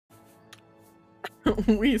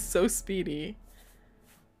We so speedy.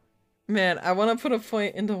 Man, I want to put a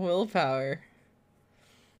point into willpower.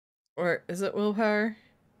 Or is it willpower?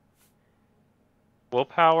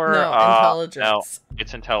 Willpower? No, intelligence. No,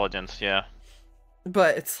 it's intelligence, yeah.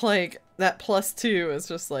 But it's like, that +2 is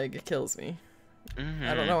just like, it kills me.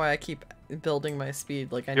 I don't know why I keep building my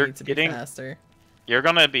speed, like I need to be faster. You're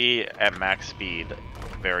gonna be at max speed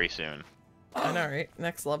very soon. I know, right?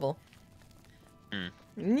 Next level. Hmm.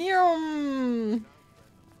 Nyum!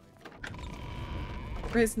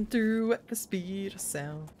 Racing through at the speed of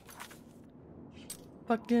sound.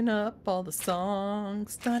 Fucking up all the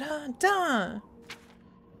songs. Da-da-da!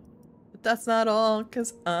 But that's not all,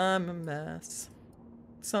 cause I'm a mess.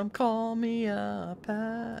 Some call me a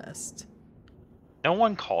pest. No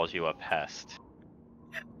one calls you a pest.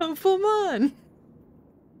 Hopefulmon!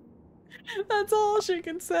 That's all she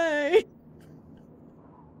can say.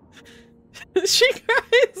 She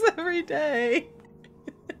cries every day.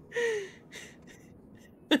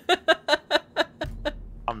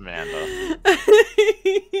 Amanda.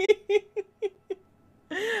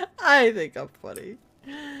 I think I'm funny.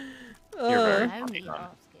 You're very funny.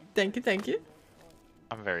 Thank you, thank you.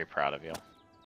 I'm very proud of you.